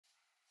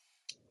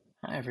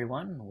Hi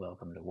everyone,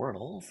 welcome to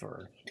Wordle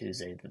for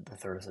Tuesday the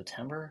 3rd of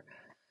September.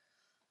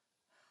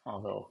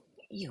 Although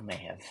you may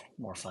have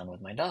more fun with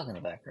my dog in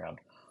the background.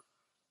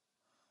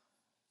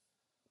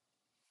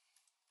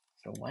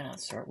 So why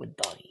not start with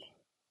Doggy?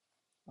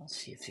 Let's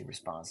see if she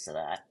responds to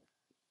that.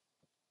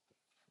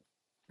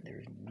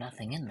 There's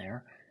nothing in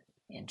there,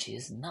 and she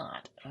is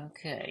not.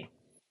 Okay.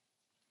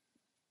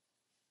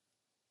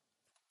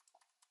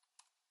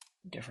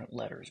 Different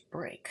letters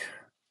break,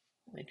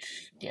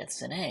 which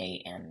gets an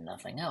A and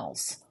nothing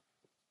else.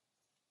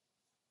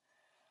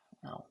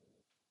 Well,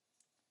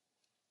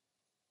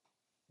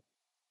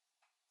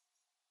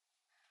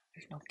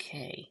 there's no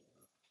K.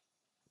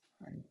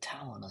 And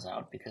Talon is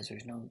out because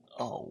there's no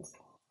O.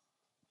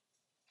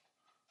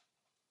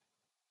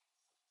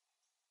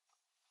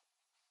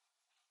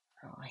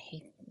 Oh, I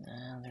hate.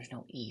 There's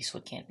no E, so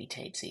it can't be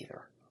Tates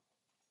either.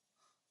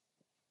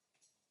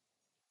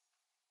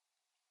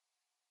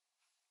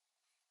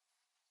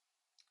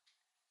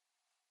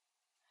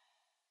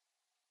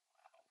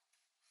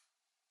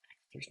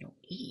 There's no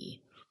E.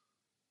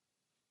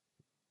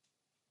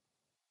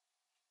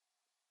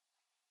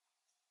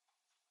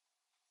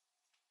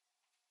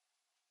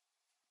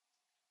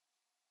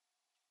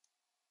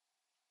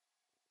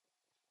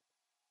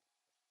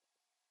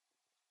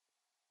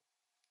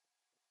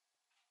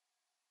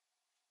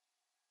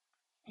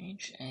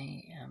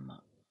 H-A-M.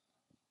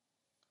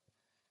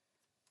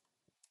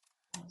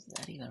 How's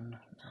that even?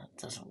 That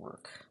doesn't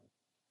work.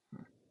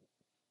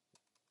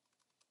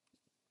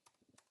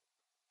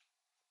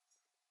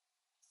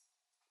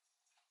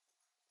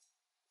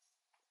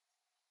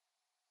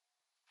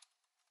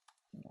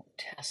 No,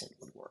 tacit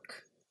would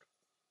work.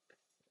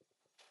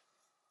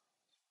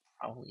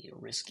 Probably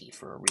risky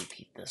for a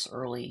repeat this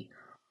early.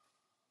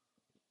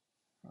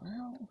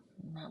 Well,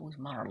 that was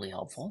moderately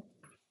helpful.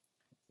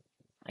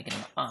 I get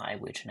an I,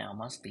 which now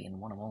must be in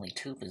one of only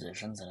two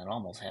positions, and it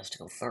almost has to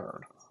go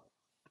third.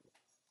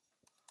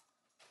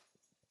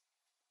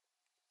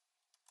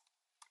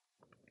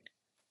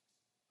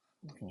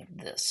 Looking at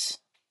this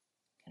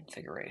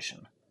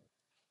configuration,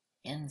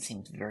 N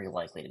seems very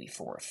likely to be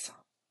fourth.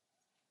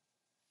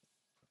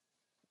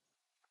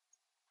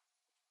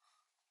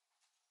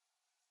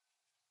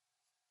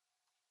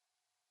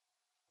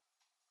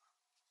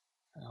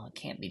 Well, it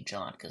can't be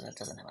John because that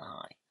doesn't have an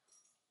I.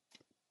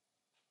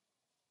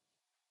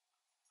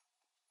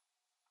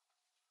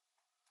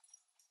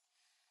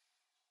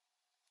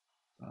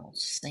 Well,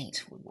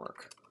 Saint would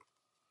work.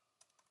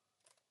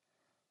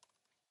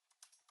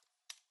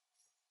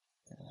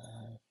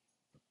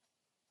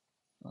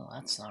 Well,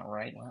 that's not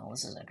right. Well,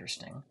 this is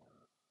interesting.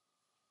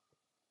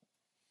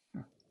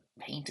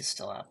 Paint is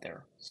still out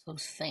there.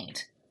 So's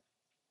faint.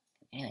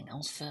 Anything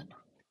else fit?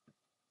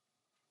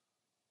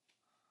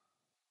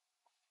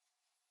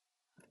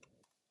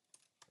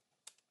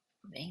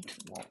 Paint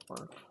won't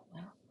work.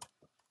 Well,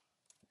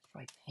 let's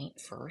try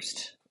paint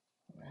first.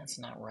 That's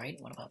not right.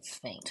 What about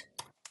faint?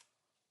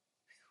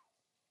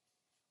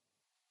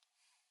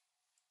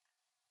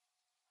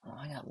 Oh,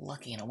 I got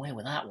lucky in a way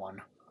with that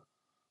one.